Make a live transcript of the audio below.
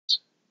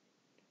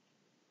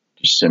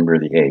December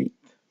the 8th,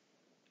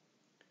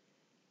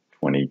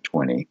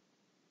 2020.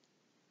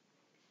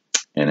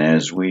 And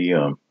as we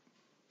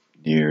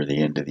near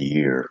the end of the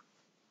year,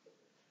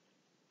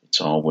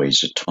 it's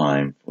always a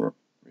time for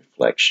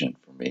reflection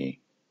for me.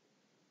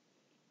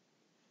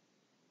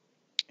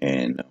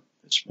 And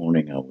this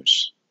morning I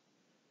was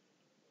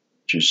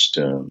just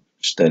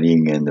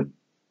studying in the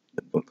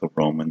book of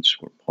Romans,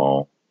 where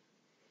Paul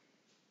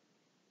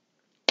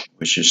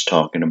was just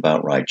talking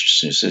about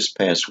righteousness. This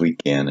past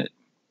weekend, the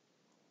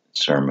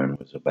sermon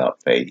was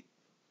about faith.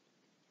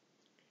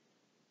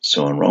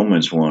 So in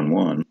Romans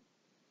 1:1, it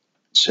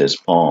says,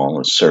 Paul,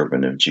 a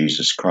servant of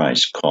Jesus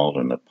Christ, called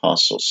an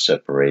apostle,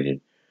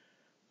 separated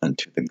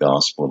unto the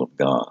gospel of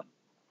God,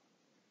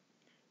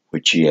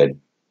 which he had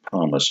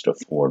promised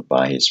afore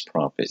by his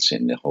prophets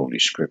in the Holy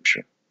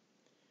Scripture,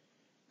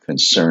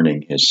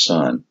 concerning his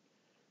Son,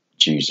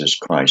 Jesus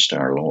Christ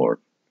our Lord,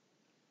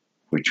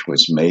 which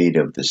was made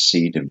of the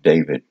seed of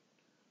David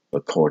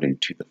according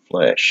to the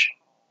flesh,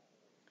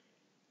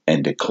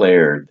 and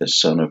declared the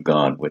Son of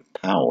God with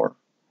power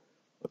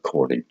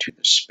according to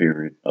the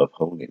Spirit of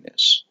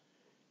holiness,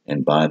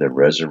 and by the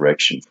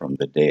resurrection from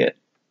the dead,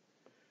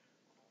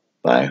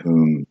 by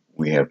whom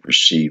we have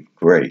received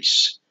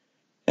grace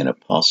and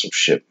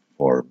apostleship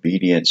for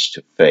obedience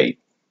to faith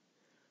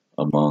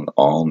among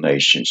all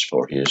nations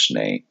for his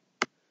name,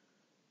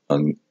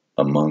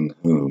 among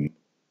whom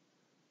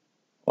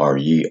are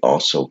ye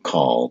also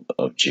called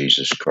of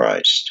Jesus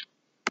Christ.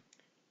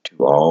 To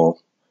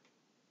all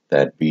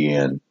that be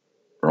in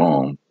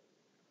Rome,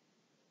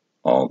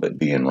 all that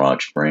be in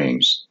Rock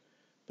Springs,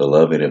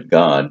 beloved of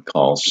God,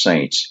 called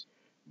saints,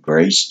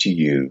 grace to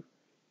you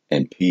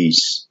and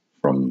peace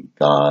from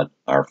God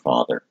our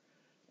Father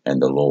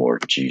and the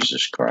Lord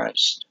Jesus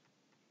Christ.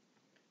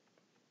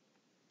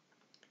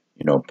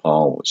 You know,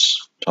 Paul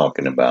was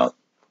talking about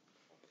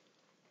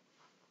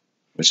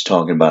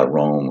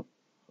Rome,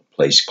 a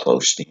place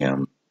close to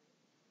him,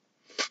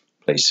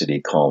 a place that he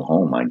called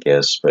home, I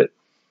guess. But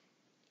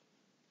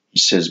he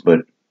says,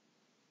 but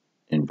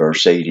in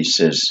verse 8, he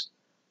says,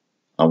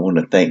 I want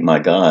to thank my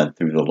God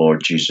through the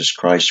Lord Jesus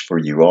Christ for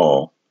you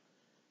all,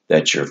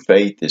 that your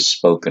faith is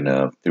spoken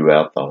of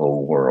throughout the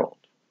whole world.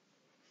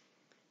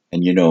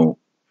 And you know,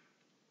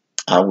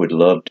 I would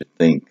love to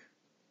think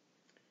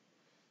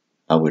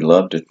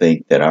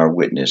that our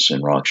witness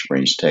in Rock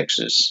Springs,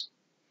 Texas,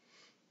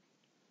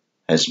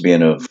 has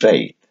been of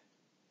faith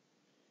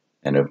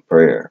and of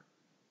prayer.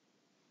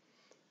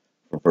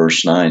 For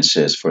verse 9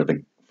 says,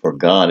 For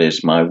God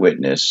is my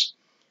witness,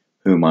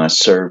 whom I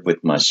serve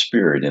with my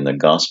spirit in the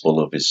gospel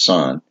of his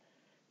Son,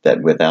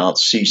 that without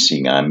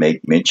ceasing I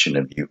make mention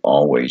of you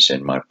always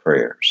in my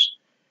prayers,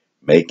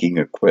 making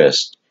a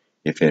request,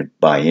 if it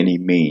by any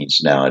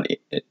means now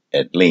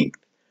at length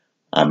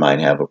I might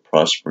have a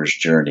prosperous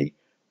journey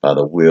by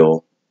the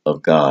will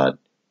of God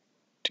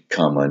to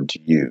come unto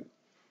you.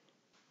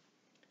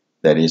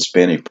 That it's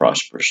been a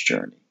prosperous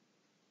journey.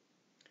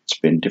 It's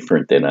been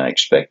different than I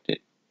expected.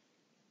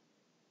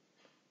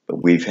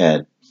 But we've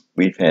had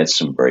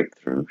some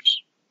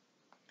breakthroughs.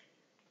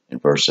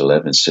 And verse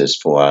 11 says,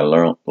 For I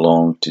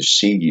long to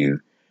see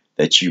you,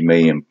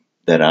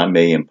 that I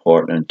may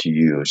impart unto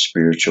you a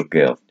spiritual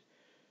gift,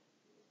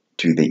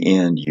 to the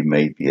end you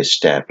may be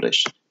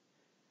established.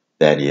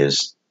 That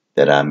is,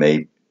 that I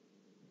may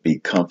be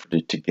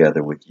comforted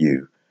together with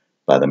you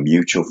by the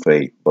mutual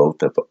faith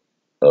both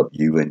of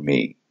you and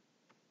me.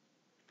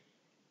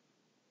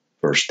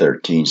 Verse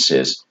 13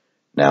 says,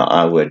 Now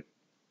I would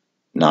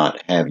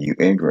not have you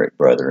ignorant,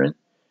 brethren,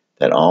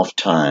 that oft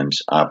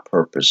times I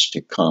purpose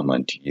to come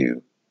unto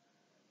you,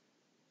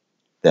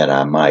 that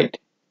I might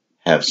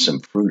have some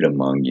fruit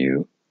among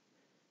you,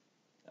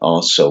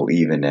 also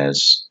even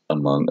as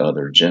among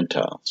other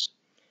Gentiles.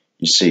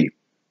 You see,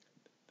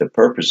 the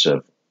purpose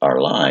of our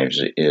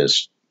lives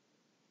is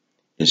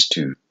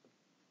to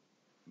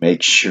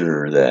make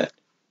sure that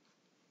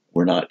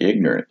we're not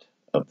ignorant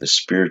of the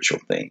spiritual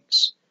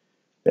things,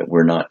 that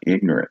we're not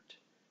ignorant,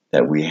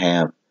 that we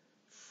have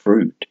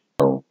fruit.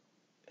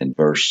 In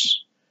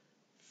verse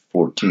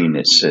 14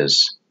 it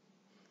says,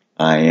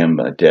 I am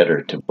a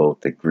debtor to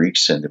both the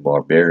Greeks and the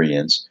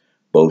barbarians,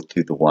 both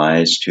to the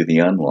wise to the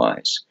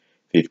unwise.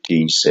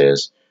 15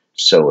 says,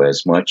 So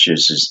as much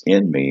as is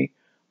in me,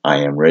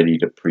 I am ready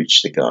to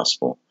preach the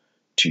gospel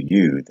to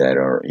you that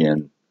are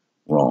in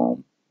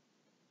Rome,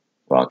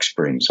 Rock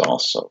Springs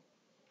also.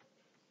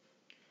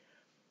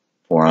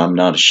 For I am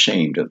not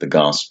ashamed of the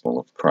gospel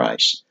of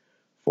Christ,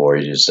 for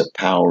it is the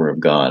power of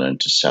God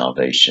unto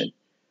salvation,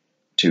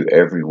 to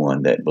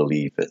everyone that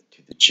believeth,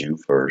 to the Jew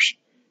first,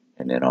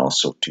 and then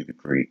also to the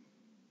Greek.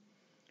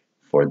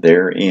 For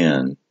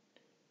therein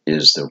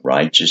is the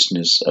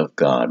righteousness of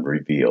God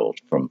revealed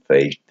from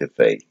faith to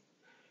faith,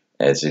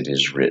 as it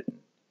is written,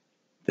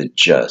 the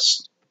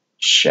just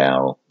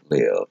shall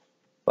live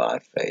by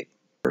faith.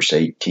 Verse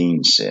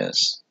 18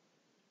 says,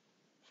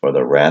 For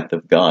the wrath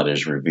of God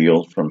is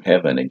revealed from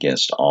heaven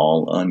against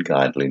all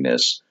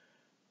ungodliness,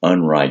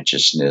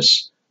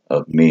 unrighteousness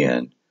of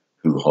men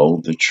who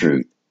hold the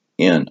truth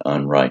in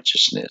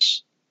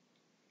unrighteousness,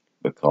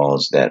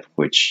 because that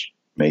which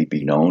may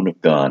be known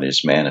of God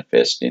is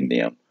manifest in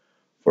them,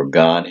 for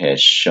God has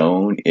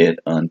shown it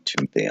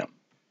unto them.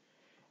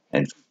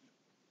 And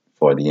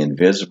for the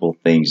invisible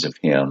things of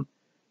him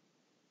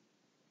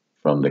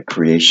from the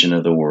creation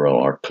of the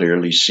world are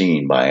clearly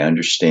seen by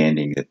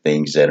understanding the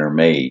things that are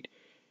made,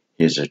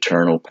 his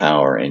eternal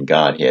power and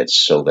Godhead,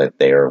 so that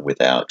they are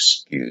without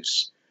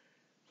excuse.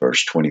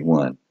 Verse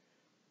 21,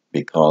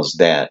 because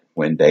that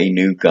when they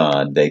knew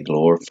God, they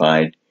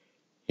glorified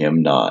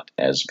him not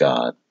as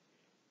God,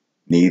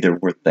 neither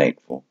were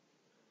thankful,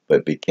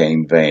 but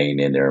became vain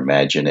in their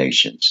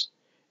imaginations,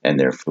 and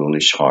their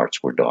foolish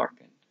hearts were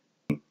darkened.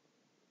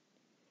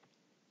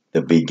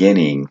 The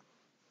beginning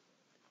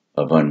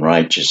of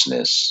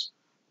unrighteousness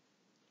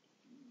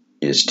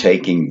is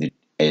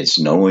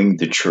knowing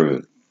the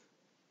truth,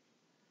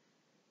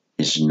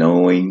 is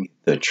knowing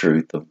the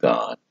truth of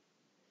God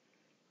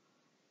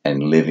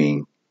and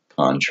living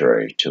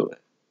contrary to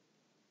it.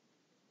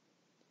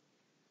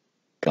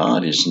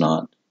 God is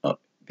not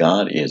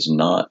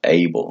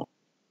able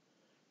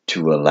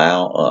to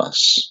allow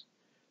us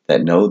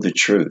that know the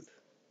truth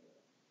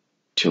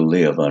to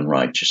live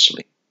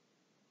unrighteously.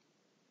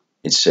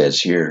 It says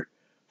here,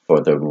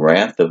 for the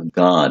wrath of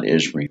God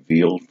is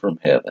revealed from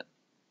heaven.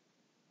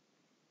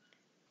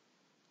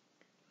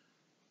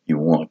 You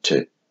want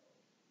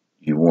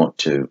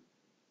to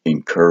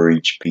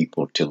encourage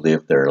people to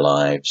live their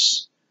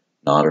lives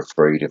not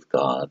afraid of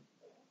God.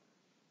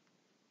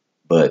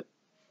 But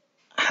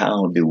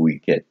how do we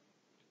get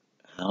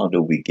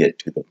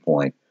to the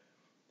point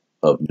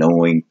of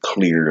knowing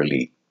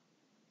clearly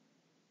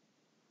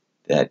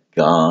that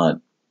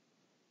God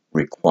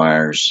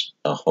requires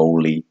a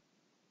holy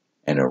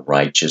and a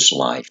righteous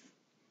life,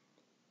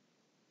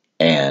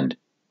 and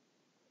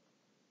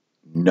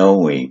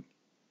knowing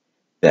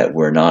that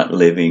we're not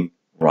living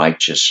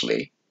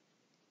righteously,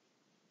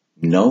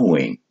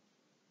 knowing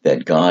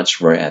that God's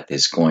wrath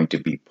is going to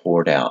be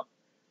poured out?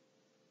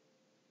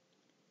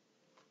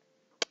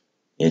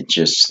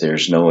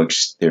 There's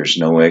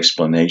no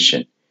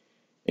explanation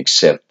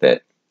except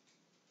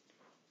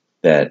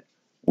that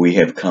we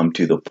have come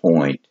to the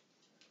point.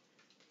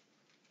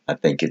 I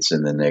think it's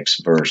in the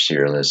next verse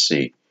here. Let's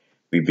see.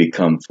 We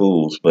become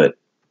fools, and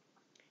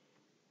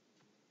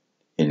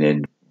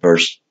in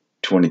verse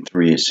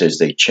 23 it says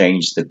they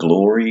changed the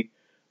glory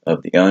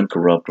of the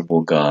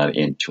uncorruptible God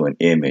into an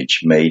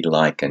image made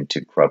like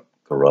unto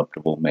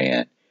corruptible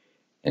man,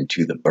 and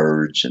to the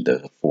birds and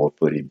the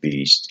four-footed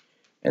beasts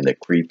and the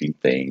creeping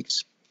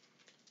things.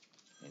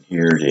 And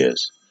here it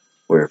is.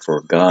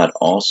 Wherefore God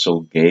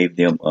also gave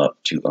them up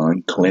to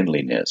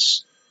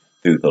uncleanliness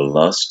through the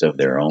lust of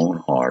their own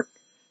heart,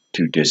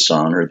 to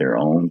dishonor their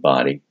own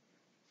body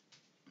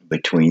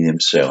between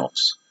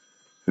themselves,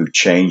 who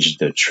changed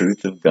the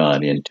truth of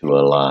God into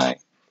a lie,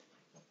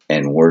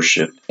 and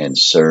worshiped and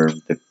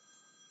served the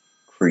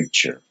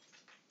creature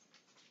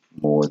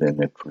more than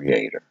the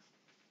Creator.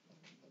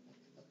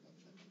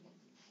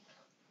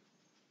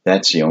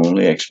 That's the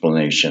only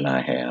explanation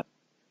I have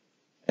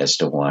as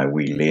to why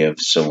we live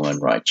so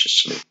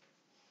unrighteously,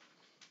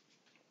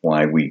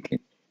 why we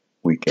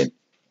can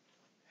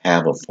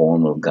have a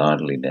form of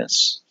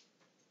godliness,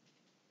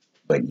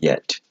 but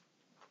yet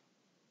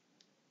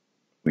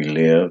we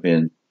live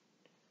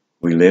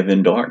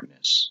in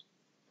darkness.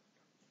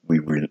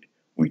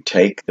 We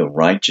take the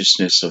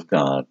righteousness of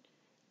God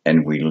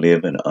and we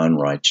live an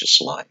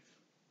unrighteous life.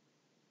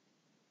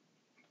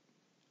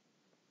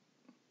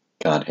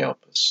 God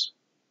help us.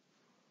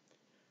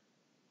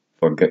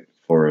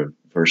 For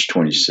verse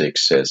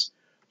 26 says,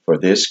 for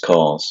this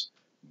cause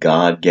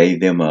God gave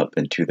them up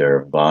into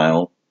their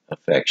vile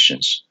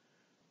affections,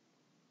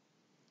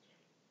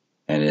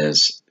 and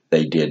as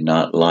they did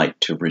not like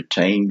to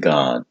retain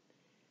God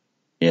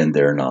in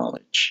their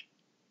knowledge,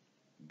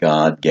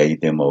 God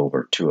gave them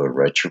over to a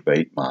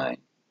reprobate mind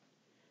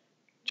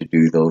to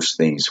do those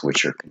things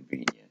which are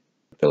convenient.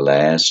 The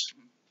last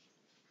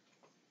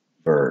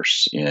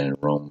verse in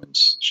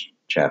Romans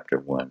chapter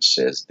 1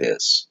 says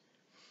this,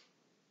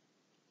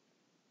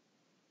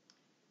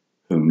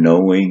 who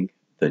knowing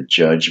the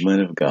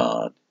judgment of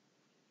God,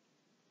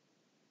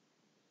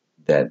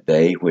 that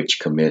they which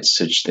commit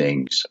such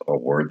things are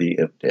worthy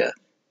of death,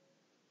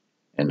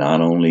 and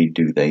not only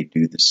do they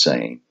do the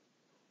same,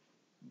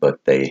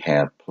 but they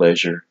have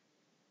pleasure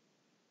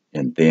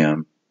in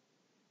them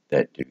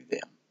that do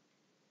them.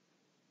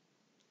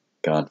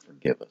 God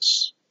forgive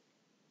us.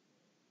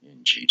 In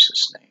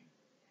Jesus' name.